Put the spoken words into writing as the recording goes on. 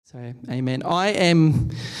So, amen. I am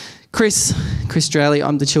Chris Draley.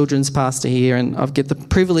 I'm the children's pastor here, and I've got the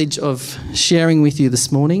privilege of sharing with you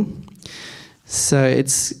this morning. So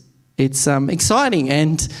it's exciting,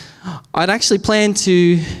 and I'd actually planned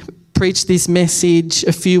to preach this message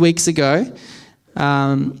a few weeks ago,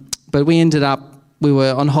 but we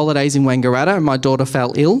were on holidays in Wangaratta, and my daughter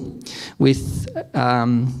fell ill with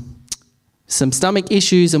some stomach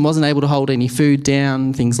issues and wasn't able to hold any food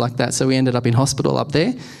down, things like that. So we ended up in hospital up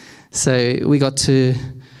there. So we got to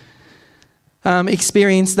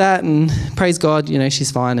experience that, and praise God,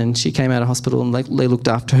 she's fine, and she came out of hospital and they looked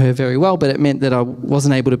after her very well, but it meant that I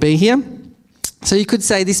wasn't able to be here. So you could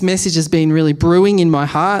say this message has been really brewing in my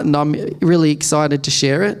heart, and I'm really excited to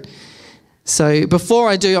share it. So before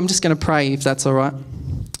I do, I'm just going to pray, if that's all right.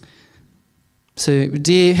 So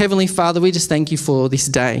dear Heavenly Father, we just thank you for this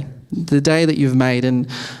day, the day that you've made, and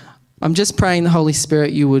I'm just praying the Holy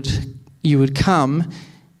Spirit you would come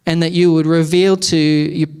and that you would reveal to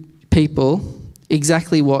your people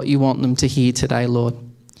exactly what you want them to hear today, Lord.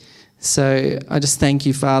 So I just thank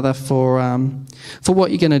you, Father, for what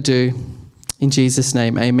you're going to do. In Jesus'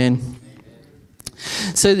 name, amen.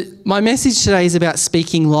 So my message today is about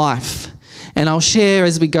speaking life, and I'll share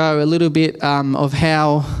as we go a little bit of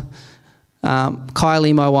how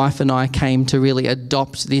Kylie, my wife, and I came to really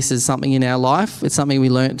adopt this as something in our life. It's something we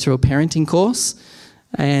learnt through a parenting course,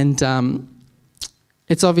 and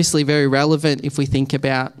it's obviously very relevant if we think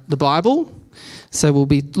about the Bible. So we'll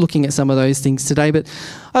be looking at some of those things today. But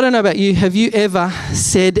I don't know about you. Have you ever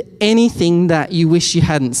said anything that you wish you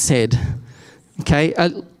hadn't said? Okay.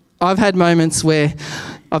 I've had moments where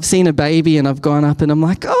I've seen a baby and I've gone up and I'm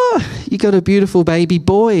like, oh, you got a beautiful baby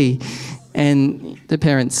boy. And the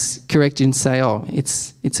parents correct you and say, oh,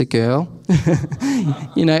 it's a girl.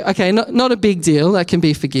 Okay, not a big deal. That can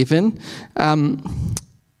be forgiven.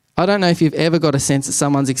 I don't know if you've ever got a sense that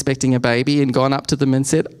someone's expecting a baby and gone up to them and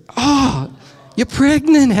said, oh, you're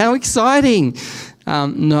pregnant, how exciting.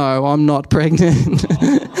 No, I'm not pregnant.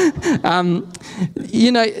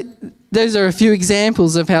 Those are a few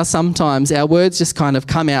examples of how sometimes our words just kind of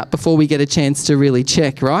come out before we get a chance to really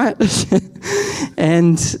check, right?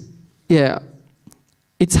 And yeah,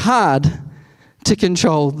 it's hard to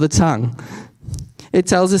control the tongue. It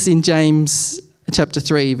tells us in James chapter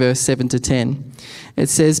 3, verse 7 to 10. It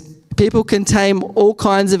says, people can tame all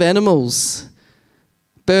kinds of animals,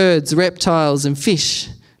 birds, reptiles, and fish,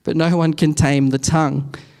 but no one can tame the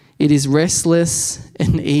tongue. It is restless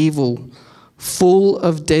and evil, full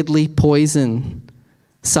of deadly poison.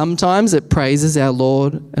 Sometimes it praises our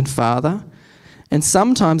Lord and Father, and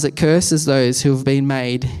sometimes it curses those who have been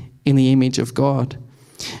made in the image of God.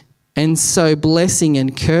 And so blessing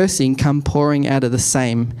and cursing come pouring out of the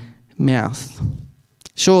same mouth.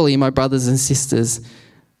 Surely, my brothers and sisters,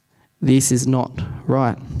 this is not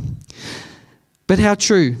right. But how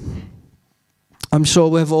true? I'm sure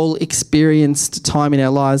we've all experienced time in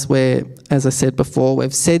our lives where, as I said before,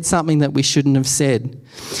 we've said something that we shouldn't have said.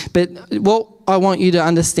 But what I want you to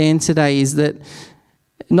understand today is that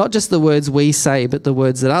not just the words we say, but the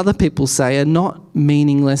words that other people say are not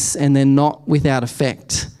meaningless and they're not without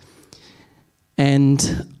effect.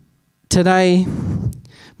 And today,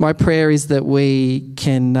 my prayer is that we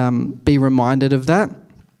can be reminded of that,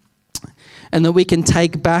 and that we can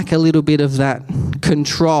take back a little bit of that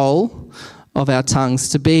control of our tongues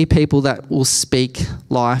to be people that will speak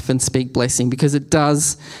life and speak blessing, because it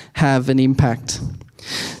does have an impact.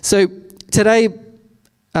 So today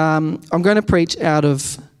I'm going to preach out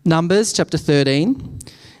of Numbers chapter 13,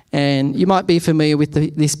 and you might be familiar with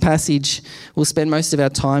this passage. We'll spend most of our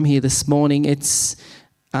time here this morning. It's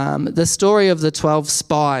the story of the 12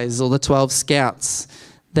 spies or the 12 scouts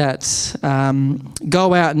that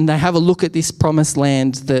go out and they have a look at this promised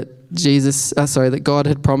land that that God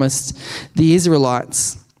had promised the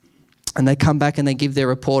Israelites, and they come back and they give their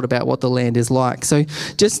report about what the land is like. So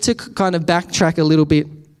just to kind of backtrack a little bit,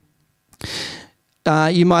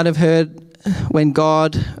 you might have heard when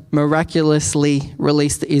God miraculously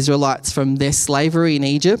released the Israelites from their slavery in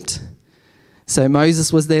Egypt. So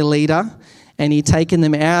Moses was their leader, and he'd taken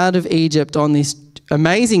them out of Egypt on this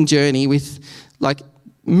amazing journey with like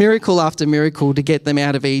miracle after miracle to get them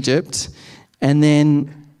out of Egypt, and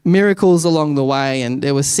then miracles along the way, and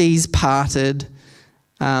there were seas parted.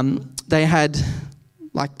 They had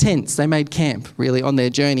like tents. They made camp really on their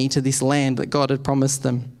journey to this land that God had promised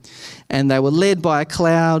them. And they were led by a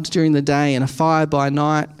cloud during the day and a fire by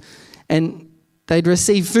night, and they'd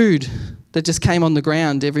receive food that just came on the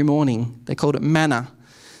ground every morning. They called it manna.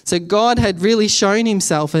 So God had really shown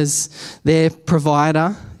himself as their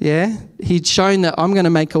provider, yeah? He'd shown that I'm going to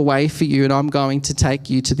make a way for you and I'm going to take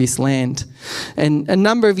you to this land. And a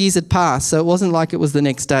number of years had passed, so it wasn't like it was the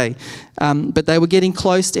next day. But they were getting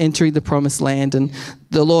close to entering the promised land, and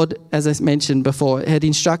the Lord, as I mentioned before, had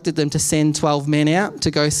instructed them to send 12 men out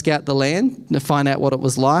to go scout the land to find out what it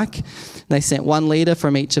was like. They sent one leader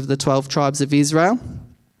from each of the 12 tribes of Israel.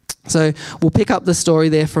 So we'll pick up the story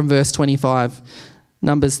there from verse 25.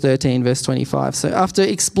 Numbers 13, verse 25. So after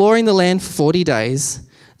exploring the land for 40 days,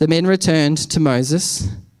 the men returned to Moses,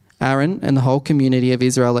 Aaron, and the whole community of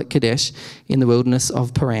Israel at Kadesh in the wilderness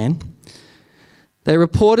of Paran. They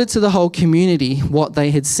reported to the whole community what they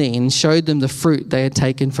had seen and showed them the fruit they had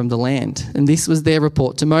taken from the land. And this was their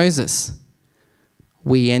report to Moses.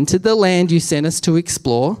 We entered the land you sent us to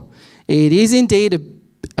explore. It is indeed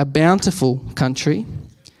a bountiful country,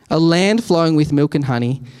 a land flowing with milk and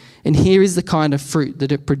honey. And here is the kind of fruit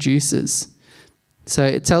that it produces. So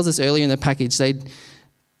it tells us earlier in the package they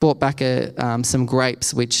brought back some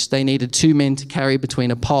grapes, which they needed 2 men to carry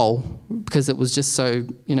between a pole because it was just so,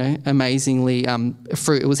 amazingly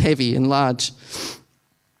fruit. It was heavy and large.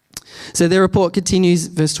 So their report continues,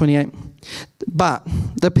 verse 28. But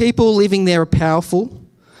the people living there are powerful,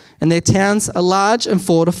 and their towns are large and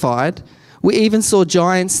fortified. We even saw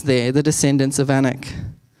giants there, the descendants of Anak.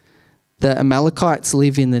 The Amalekites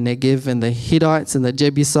live in the Negev, and the Hittites and the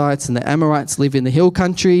Jebusites and the Amorites live in the hill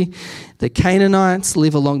country. The Canaanites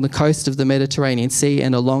live along the coast of the Mediterranean Sea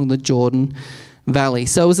and along the Jordan Valley.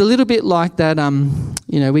 So it was a little bit like that,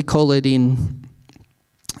 we call it in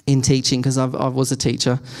teaching, because I was a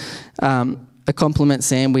teacher, a compliment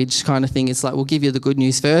sandwich kind of thing. It's like, we'll give you the good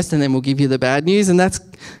news first and then we'll give you the bad news. And that's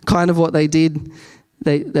kind of what they did.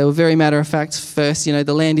 They were very matter of fact first. The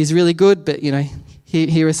land is really good, but,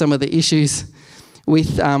 here are some of the issues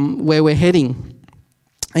with where we're heading.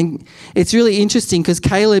 And it's really interesting because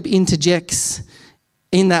Caleb interjects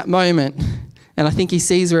in that moment, and I think he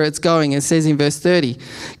sees where it's going. It says in verse 30,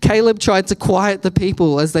 Caleb tried to quiet the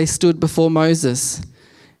people as they stood before Moses.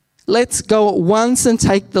 Let's go at once and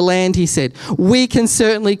take the land, he said. We can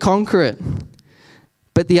certainly conquer it.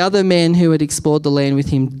 But the other men who had explored the land with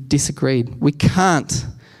him disagreed. We can't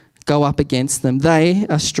go up against them. They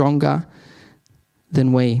are stronger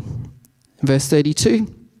than we. Verse 32,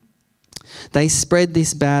 they spread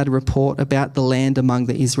this bad report about the land among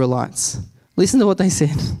the Israelites. Listen to what they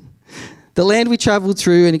said. The land we travelled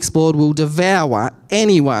through and explored will devour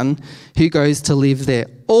anyone who goes to live there.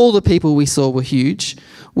 All the people we saw were huge.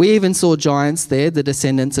 We even saw giants there, the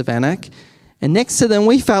descendants of Anak. And next to them,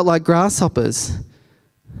 we felt like grasshoppers.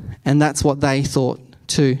 And that's what they thought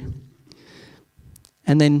too.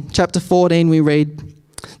 And then chapter 14, we read,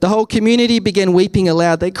 the whole community began weeping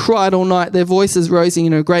aloud. They cried all night, their voices rising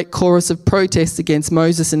in a great chorus of protest against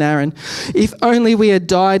Moses and Aaron. If only we had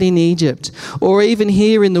died in Egypt, or even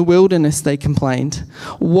here in the wilderness, they complained.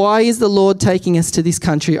 Why is the Lord taking us to this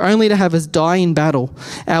country only to have us die in battle?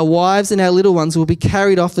 Our wives and our little ones will be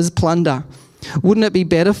carried off as plunder. Wouldn't it be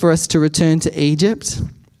better for us to return to Egypt?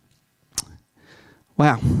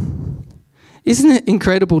 Wow. Isn't it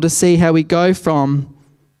incredible to see how we go from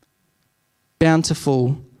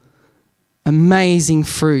bountiful, amazing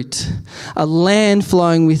fruit, a land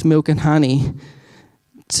flowing with milk and honey,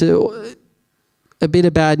 to a bit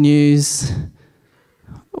of bad news.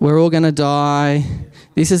 We're all going to die.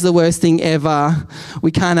 This is the worst thing ever.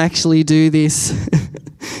 We can't actually do this.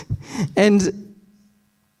 And,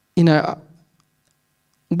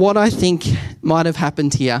 what I think might have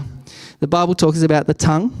happened here, the Bible talks about the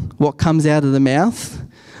tongue, what comes out of the mouth.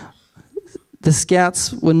 The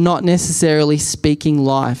scouts were not necessarily speaking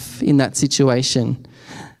life in that situation.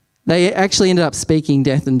 They actually ended up speaking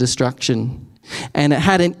death and destruction. And it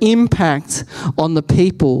had an impact on the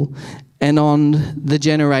people and on the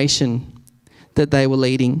generation that they were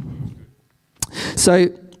leading. So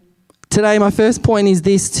today my first point is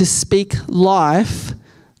this: to speak life,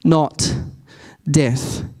 not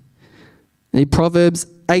death. In Proverbs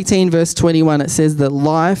 18 verse 21, it says that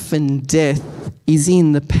life and death is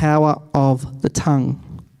in the power of the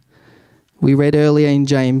tongue. We read earlier in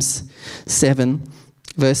James 7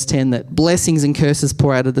 verse 10 that blessings and curses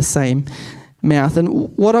pour out of the same mouth.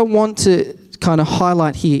 And what I want to kind of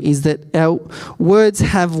highlight here is that our words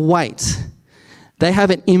have weight. They have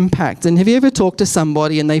an impact. And have you ever talked to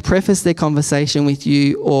somebody and they preface their conversation with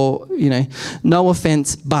you, or, no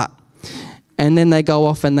offense, but, and then they go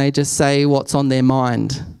off and they just say what's on their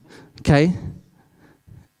mind, okay?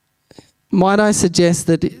 Might I suggest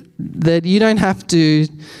that you don't have to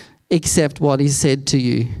accept what is said to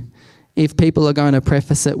you if people are going to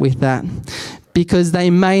preface it with that. because they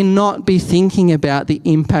may not be thinking about the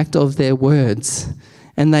impact of their words,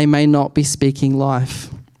 and they may not be speaking life.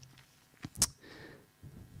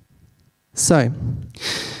 So,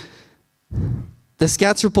 the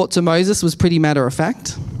scouts' report to Moses was pretty matter of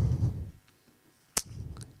fact.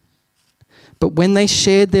 But when they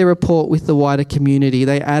shared their report with the wider community,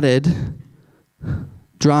 they added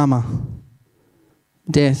drama,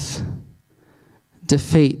 death,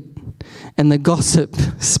 defeat, and the gossip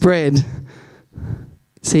spread.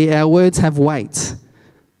 See, our words have weight.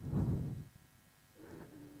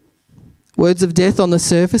 Words of death on the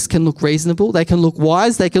surface can look reasonable, they can look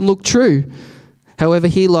wise, they can look true. However,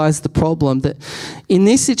 here lies the problem, that in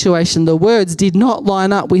this situation, the words did not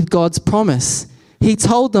line up with God's promise. He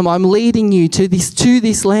told them, I'm leading you to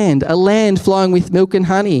this land, a land flowing with milk and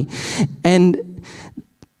honey. And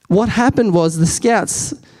what happened was the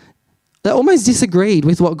scouts, they almost disagreed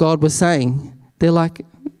with what God was saying. They're like,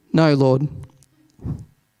 no, Lord,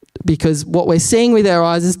 because what we're seeing with our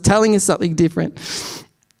eyes is telling us something different.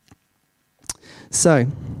 So,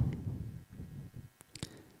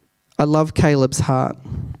 I love Caleb's heart.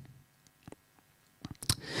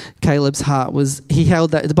 Caleb's heart was, he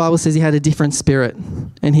held that, the Bible says he had a different spirit,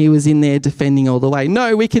 and he was in there defending all the way.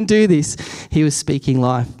 No, we can do this. He was speaking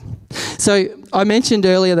life. So I mentioned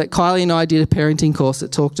earlier that Kylie and I did a parenting course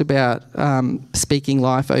that talked about speaking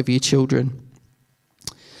life over your children.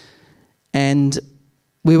 And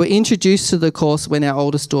we were introduced to the course when our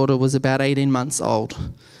oldest daughter was about 18 months old.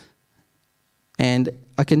 And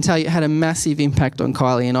I can tell you it had a massive impact on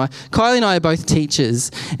Kylie and I. Kylie and I are both teachers,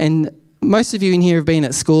 and most of you in here have been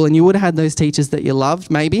at school, and you would have had those teachers that you loved,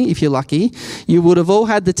 maybe, if you're lucky. You would have all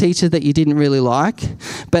had the teacher that you didn't really like.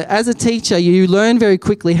 But as a teacher, you learn very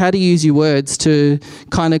quickly how to use your words to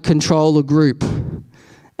kind of control a group.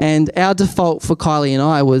 And our default for Kylie and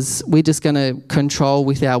I was we're just going to control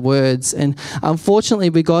with our words. And unfortunately,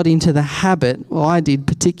 we got into the habit, well, I did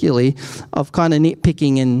particularly, of kind of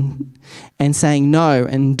nitpicking and saying no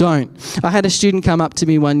and don't. I had a student come up to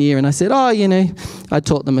me one year and I said, I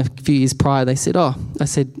taught them a few years prior. They said, I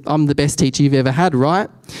said, I'm the best teacher you've ever had, right?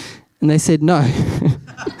 And they said, no.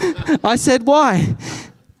 I said, why?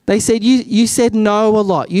 They said, you said no a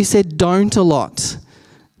lot. You said don't a lot.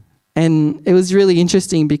 And it was really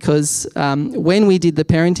interesting because when we did the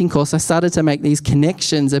parenting course, I started to make these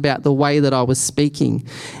connections about the way that I was speaking.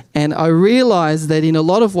 And I realised that in a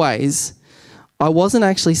lot of ways, I wasn't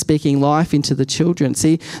actually speaking life into the children.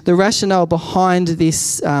 See, the rationale behind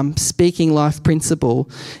this speaking life principle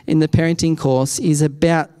in the parenting course is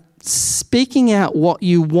about speaking out what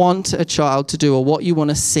you want a child to do or what you want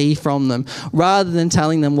to see from them, rather than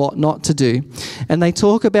telling them what not to do. And they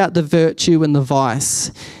talk about the virtue and the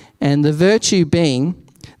vice. And the virtue being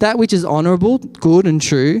that which is honourable, good and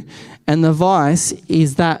true, and the vice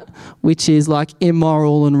is that which is like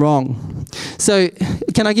immoral and wrong. So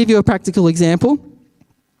can I give you a practical example?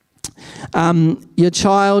 Your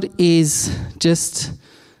child is just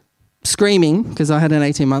screaming, because I had an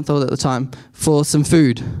 18-month-old at the time, for some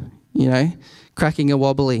food, cracking a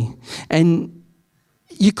wobbly. And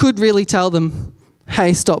you could really tell them,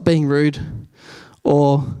 hey, stop being rude,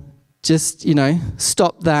 or just,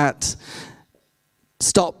 stop that,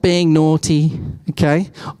 stop being naughty, okay?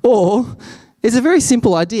 Or it's a very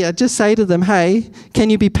simple idea. Just say to them, hey,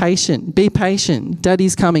 can you be patient? Be patient.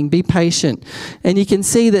 Daddy's coming. Be patient. And you can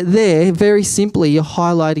see that there, very simply, you're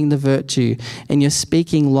highlighting the virtue and you're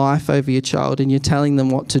speaking life over your child and you're telling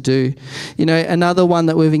them what to do. Another one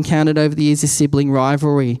that we've encountered over the years is sibling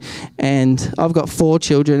rivalry. And I've got 4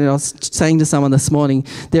 children, and I was saying to someone this morning,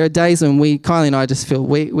 there are days when Kylie and I just feel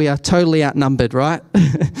we are totally outnumbered, right?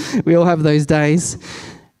 We all have those days.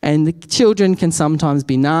 And the children can sometimes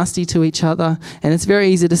be nasty to each other. And it's very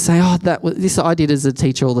easy to say, this I did as a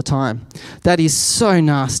teacher all the time. That is so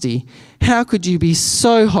nasty. How could you be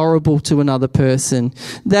so horrible to another person?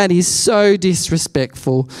 That is so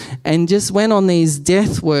disrespectful. And just went on these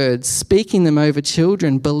death words, speaking them over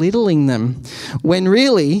children, belittling them. When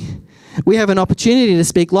really, we have an opportunity to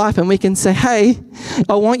speak life, and we can say, hey,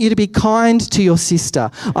 I want you to be kind to your sister.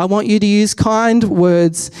 I want you to use kind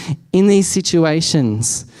words in these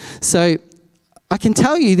situations. So I can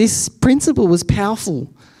tell you this principle was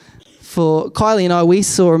powerful. For Kylie and I, we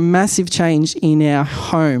saw a massive change in our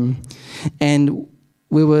home, and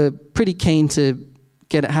we were pretty keen to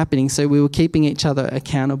get it happening. So we were keeping each other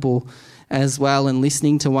accountable as well, and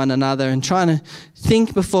listening to one another and trying to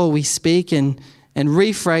think before we speak and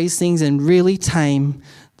rephrase things and really tame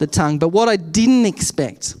the tongue. But what I didn't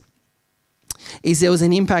expect is there was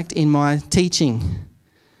an impact in my teaching.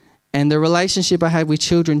 And the relationship I had with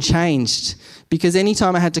children changed, because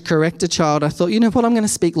anytime I had to correct a child, I thought, you know what, I'm going to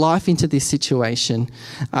speak life into this situation.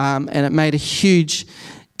 And it made a huge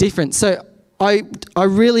difference. So I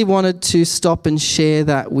really wanted to stop and share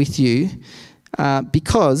that with you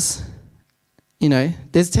because, you know,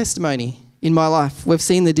 there's testimony in my life. We've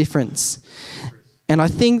seen the difference. And I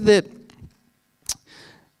think that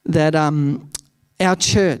our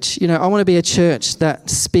church, you know, I want to be a church that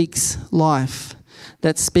speaks life,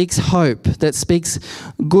 that speaks hope, that speaks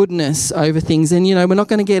goodness over things. And, you know, we're not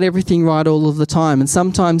going to get everything right all of the time. And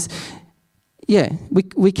sometimes, yeah,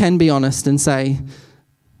 we can be honest and say,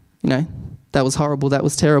 you know, that was horrible, that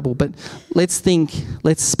was terrible. But let's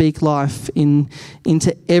speak life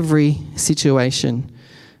into every situation,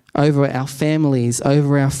 over our families,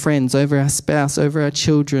 over our friends, over our spouse, over our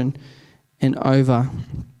children, and over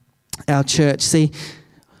our church. See,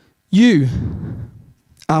 you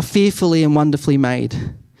are fearfully and wonderfully made.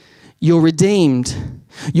 You're redeemed.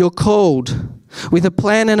 You're called with a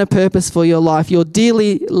plan and a purpose for your life. You're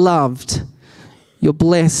dearly loved. You're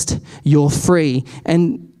blessed. You're free.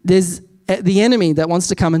 And there's the enemy that wants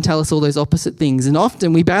to come and tell us all those opposite things. And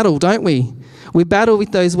often we battle, don't we? We battle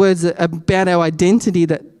with those words about our identity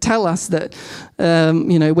that tell us that,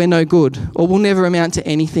 you know, we're no good or we'll never amount to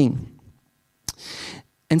anything.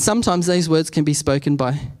 And sometimes these words can be spoken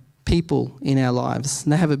by people in our lives,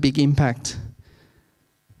 and they have a big impact.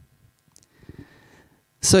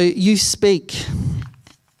 So you speak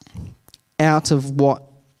out of what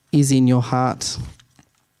is in your heart.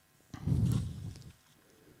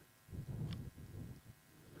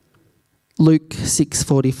 Luke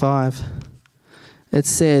 6:45. It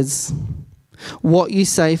says, what you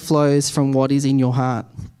say flows from what is in your heart.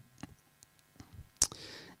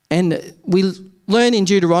 And we learn in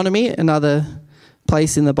Deuteronomy, another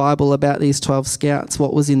place in the Bible, about these 12 scouts,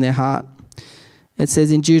 what was in their heart. It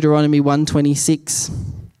says in Deuteronomy 1:26,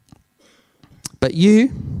 but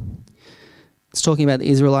you, it's talking about the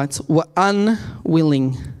Israelites, were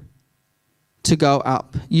unwilling to go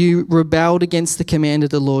up. You rebelled against the command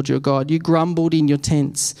of the Lord your God. You grumbled in your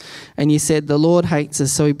tents and you said, the Lord hates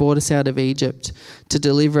us, so he brought us out of Egypt to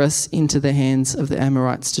deliver us into the hands of the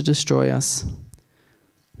Amorites to destroy us.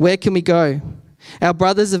 Where can we go? Our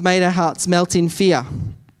brothers have made our hearts melt in fear.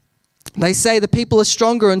 They say the people are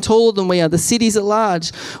stronger and taller than we are. The cities are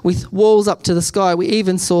large with walls up to the sky. We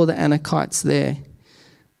even saw the Anakites there.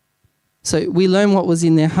 So we learn what was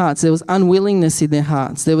in their hearts. There was unwillingness in their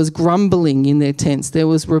hearts. There was grumbling in their tents. There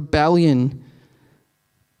was rebellion.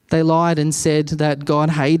 They lied and said that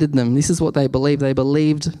God hated them. This is what they believed. They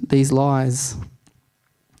believed these lies.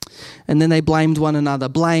 And then they blamed one another.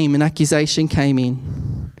 Blame and accusation came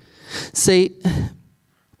in. See,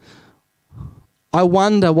 I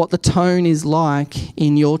wonder what the tone is like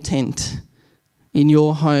in your tent, in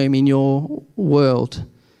your home, in your world.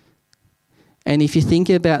 And if you think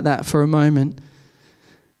about that for a moment,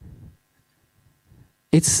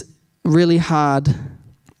 it's really hard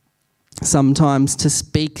sometimes to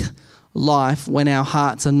speak life when our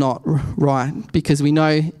hearts are not right, because we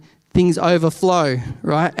know things overflow,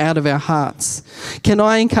 right, out of our hearts. Can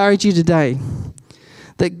I encourage you today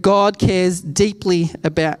that God cares deeply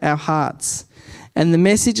about our hearts? And the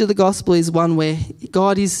message of the gospel is one where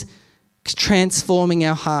God is transforming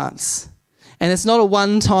our hearts. And it's not a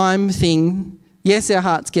one-time thing. Yes, our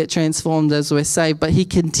hearts get transformed as we're saved, but he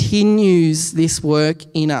continues this work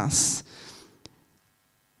in us.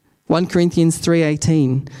 1 Corinthians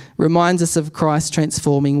 3:18 reminds us of Christ's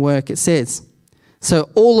transforming work. It says,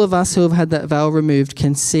 so all of us who have had that veil removed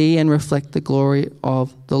can see and reflect the glory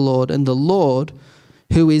of the Lord. And the Lord,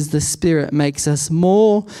 who is the Spirit, makes us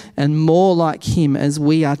more and more like him as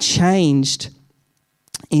we are changed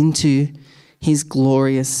into his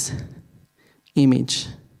glorious image.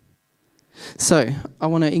 So I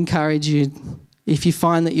want to encourage you, if you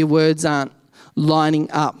find that your words aren't lining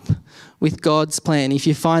up with God's plan, if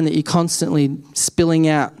you find that you're constantly spilling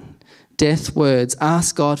out death words,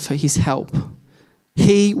 ask God for his help.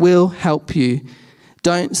 He will help you.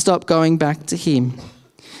 Don't stop going back to him.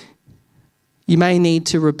 You may need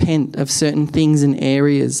to repent of certain things and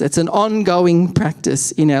areas. It's an ongoing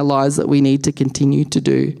practice in our lives that we need to continue to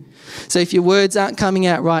do. So if your words aren't coming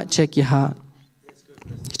out right, check your heart.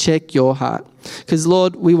 Check your heart. Because,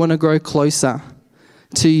 Lord, we want to grow closer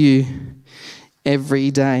to you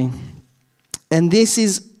every day. And this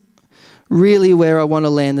is really where I want to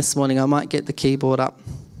land this morning. I might get the keyboard up.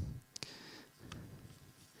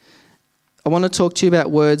 I want to talk to you about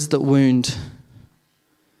words that wound.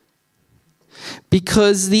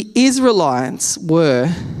 Because the Israelites were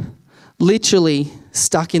literally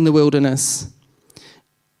stuck in the wilderness.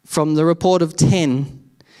 From the report of 10,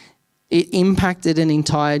 it impacted an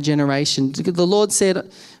entire generation. The Lord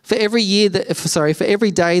said, for every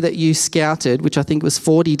day that you scouted, which I think was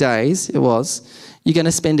 40 days, you're going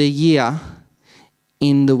to spend a year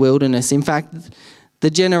in the wilderness. In fact, the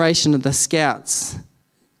generation of the scouts,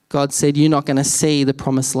 God said, you're not going to see the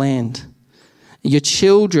promised land. Your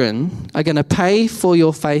children are going to pay for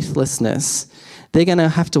your faithlessness. They're going to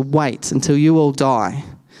have to wait until you all die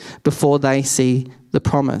before they see the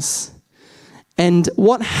promise. And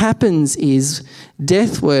what happens is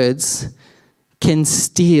death words can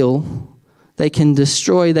steal, they can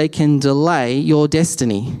destroy, they can delay your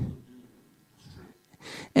destiny.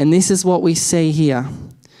 And this is what we see here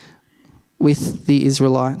with the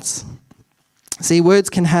Israelites. See, words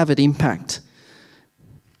can have an impact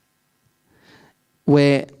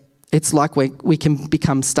where it's like we can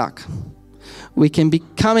become stuck. We can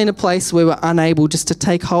become in a place where we're unable just to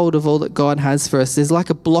take hold of all that God has for us. There's like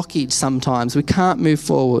a blockage sometimes. We can't move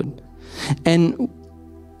forward. And,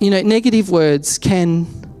 negative words can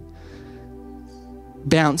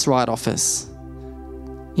bounce right off us.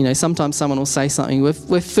 Sometimes someone will say something,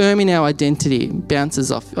 we're firm in our identity, it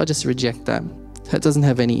bounces off. I just reject that. That doesn't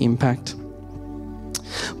have any impact.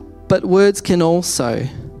 But words can also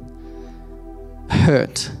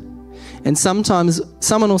hurt. And sometimes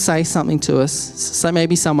someone will say something to us, so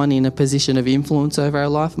maybe someone in a position of influence over our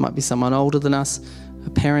life, it might be someone older than us, a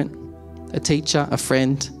parent, a teacher, a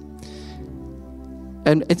friend.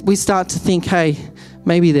 And we start to think, hey,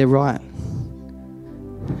 maybe they're right.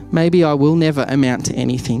 Maybe I will never amount to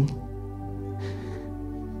anything.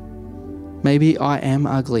 Maybe I am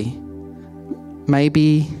ugly.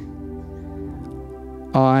 Maybe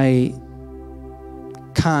I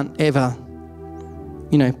can't ever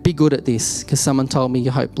be good at this because someone told me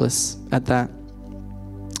you're hopeless at that.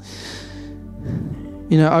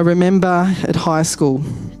 I remember at high school,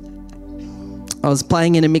 I was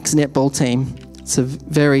playing in a mixed netball team. It's a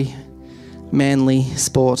very manly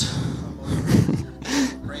sport.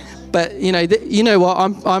 But, you know what?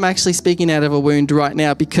 I'm actually speaking out of a wound right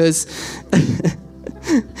now because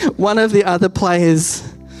one of the other players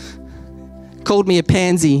called me a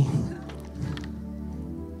pansy.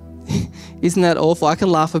 Isn't that awful? I can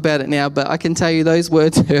laugh about it now, but I can tell you those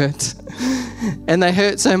words hurt. And they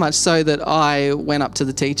hurt so much so that I went up to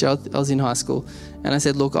the teacher. I was in high school. And I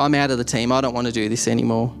said, look, I'm out of the team. I don't want to do this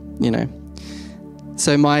anymore,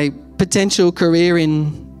 So my potential career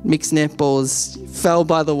in mixed netballs fell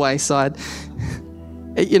by the wayside.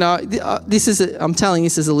 I'm telling you,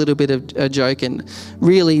 this is a little bit of a joke. And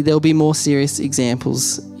really, there'll be more serious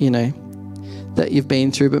examples, that you've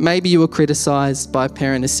been through, but maybe you were criticised by a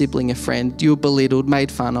parent, a sibling, a friend, you were belittled, made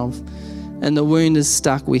fun of, and the wound is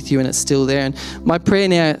stuck with you and it's still there. And my prayer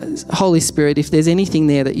now is, Holy Spirit, if there's anything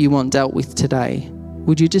there that you want dealt with today,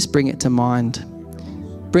 would you just bring it to mind?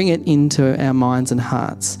 Bring it into our minds and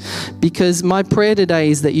hearts. Because my prayer today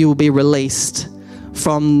is that you will be released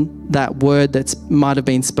from that word that might have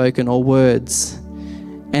been spoken or words,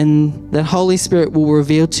 and that Holy Spirit will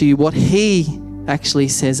reveal to you what He actually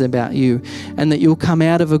says about you, and that you'll come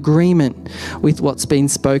out of agreement with what's been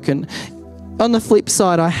spoken. On the flip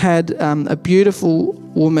side, I had a beautiful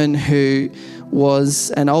woman who was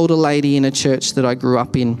an older lady in a church that I grew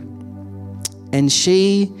up in, and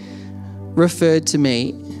she referred to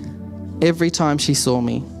me every time she saw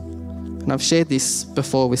me, and I've shared this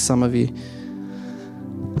before with some of you,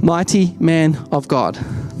 mighty man of God.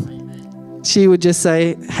 She would just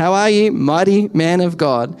say, how are you, mighty man of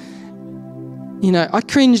God? I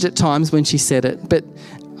cringed at times when she said it, but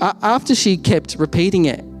after she kept repeating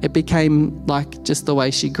it, it became like just the way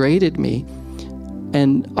she greeted me.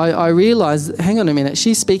 And I realised, hang on a minute,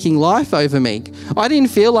 she's speaking life over me. I didn't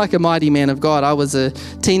feel like a mighty man of God. I was a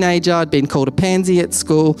teenager, I'd been called a pansy at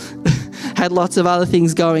school, had lots of other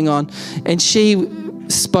things going on, and she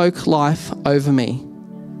spoke life over me.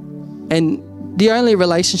 And the only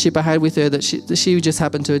relationship I had with her, that she just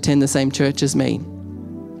happened to attend the same church as me.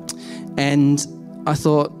 And I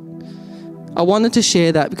thought, I wanted to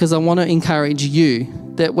share that because I want to encourage you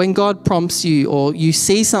that when God prompts you or you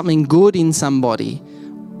see something good in somebody,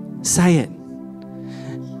 say it.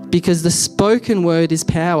 Because the spoken word is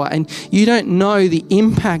power, and you don't know the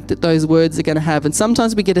impact that those words are going to have. And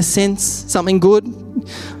sometimes we get a sense, something good,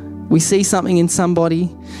 we see something in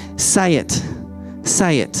somebody, say it.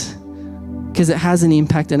 Say it. Because it has an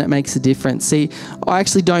impact and it makes a difference. See, I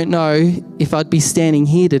actually don't know if I'd be standing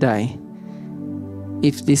here today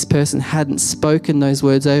if this person hadn't spoken those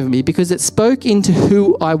words over me, because it spoke into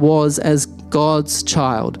who I was as God's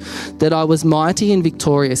child, that I was mighty and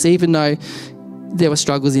victorious, even though there were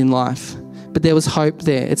struggles in life, but there was hope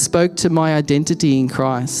there. It spoke to my identity in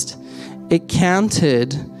Christ. It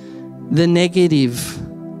countered the negative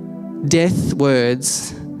death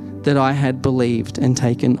words that I had believed and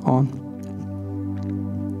taken on.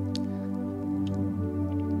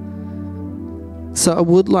 So I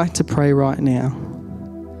would like to pray right now.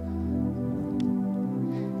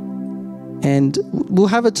 And we'll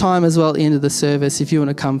have a time as well at the end of the service if you want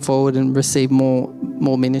to come forward and receive more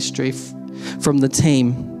ministry from the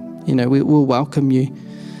team. You know, we'll welcome you.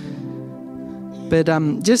 But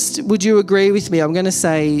just would you agree with me? I'm going to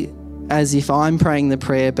say as if I'm praying the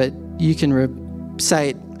prayer, but you can say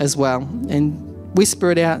it as well and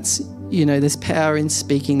whisper it out. You know, there's power in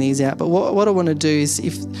speaking these out. But what I want to do is,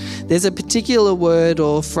 if there's a particular word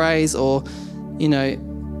or phrase or, you know,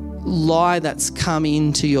 lie that's come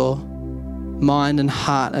into your mind and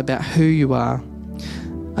heart about who you are,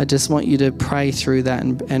 I just want you to pray through that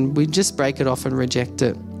and we just break it off and reject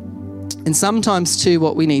it. And sometimes too,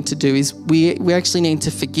 what we need to do is we actually need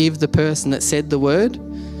to forgive the person that said the word,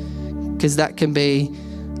 because that can be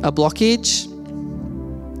a blockage,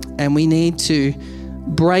 and we need to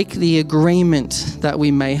break the agreement that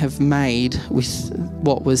we may have made with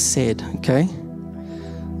what was said, okay?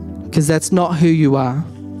 Because that's not who you are.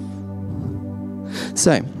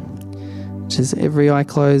 So, just every eye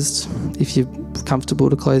closed, if you're comfortable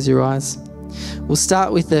to close your eyes. We'll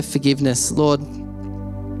start with the forgiveness. Lord,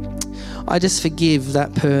 I just forgive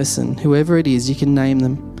that person, whoever it is, you can name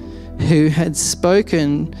them, who had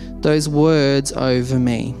spoken those words over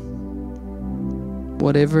me.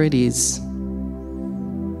 Whatever it is.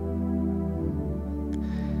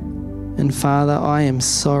 And Father, I am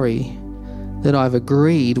sorry that I've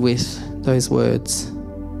agreed with those words.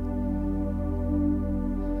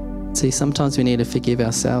 See, sometimes we need to forgive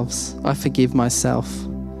ourselves. I forgive myself.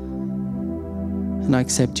 And I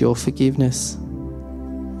accept your forgiveness.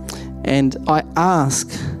 And I ask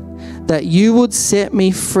that you would set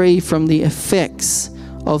me free from the effects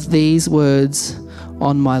of these words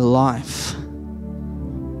on my life.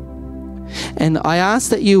 And I ask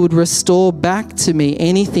that you would restore back to me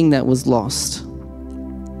anything that was lost.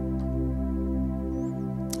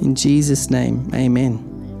 In Jesus' name, amen.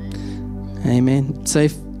 Amen. So,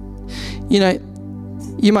 you know,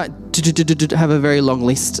 you might have a very long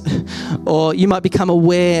list, or you might become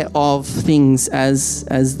aware of things as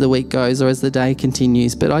the week goes or as the day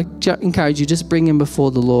continues. But I encourage you, just bring them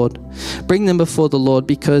before the Lord. Bring them before the Lord,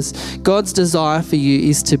 because God's desire for you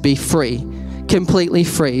is to be free, completely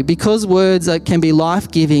free. Because words can be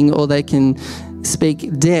life-giving or they can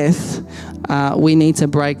speak death, we need to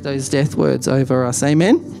break those death words over us.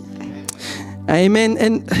 Amen? Amen.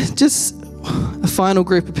 And just a final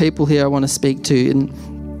group of people here I want to speak to.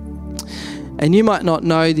 And you might not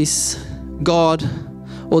know this God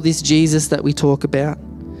or this Jesus that we talk about,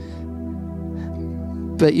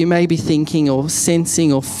 but you may be thinking or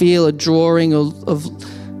sensing or feel a drawing of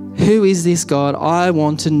who is this God? I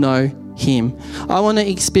want to know him. I want to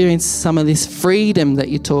experience some of this freedom that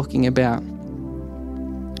you're talking about.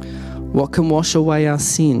 What can wash away our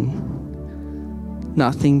sin?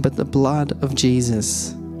 Nothing but the blood of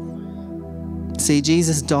Jesus. See,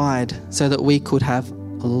 Jesus died so that we could have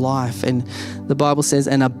life, and the Bible says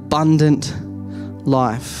an abundant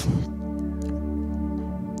life.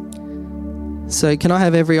 So can I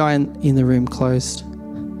have every eye in the room closed?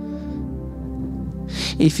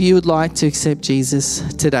 If you would like to accept Jesus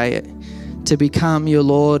today, to become your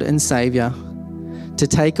Lord and Saviour, to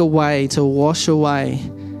take away, to wash away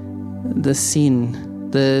the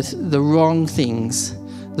sin, the wrong things,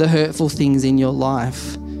 the hurtful things in your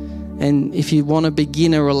life, and if you want to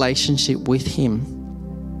begin a relationship with him,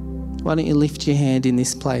 why don't you lift your hand in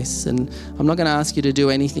this place? And I'm not going to ask you to do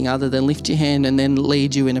anything other than lift your hand and then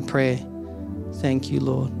lead you in a prayer. Thank you,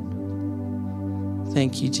 Lord.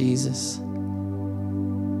 Thank you, Jesus.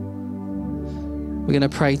 We're going to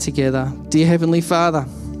pray together. Dear Heavenly Father,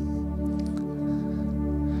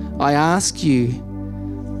 I ask you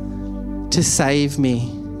to save me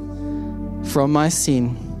from my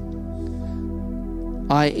sin.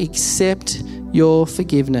 I accept your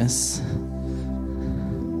forgiveness.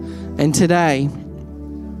 And today,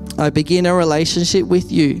 I begin a relationship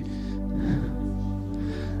with you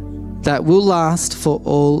that will last for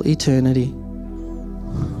all eternity.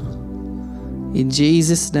 In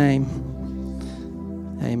Jesus' name,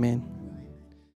 amen.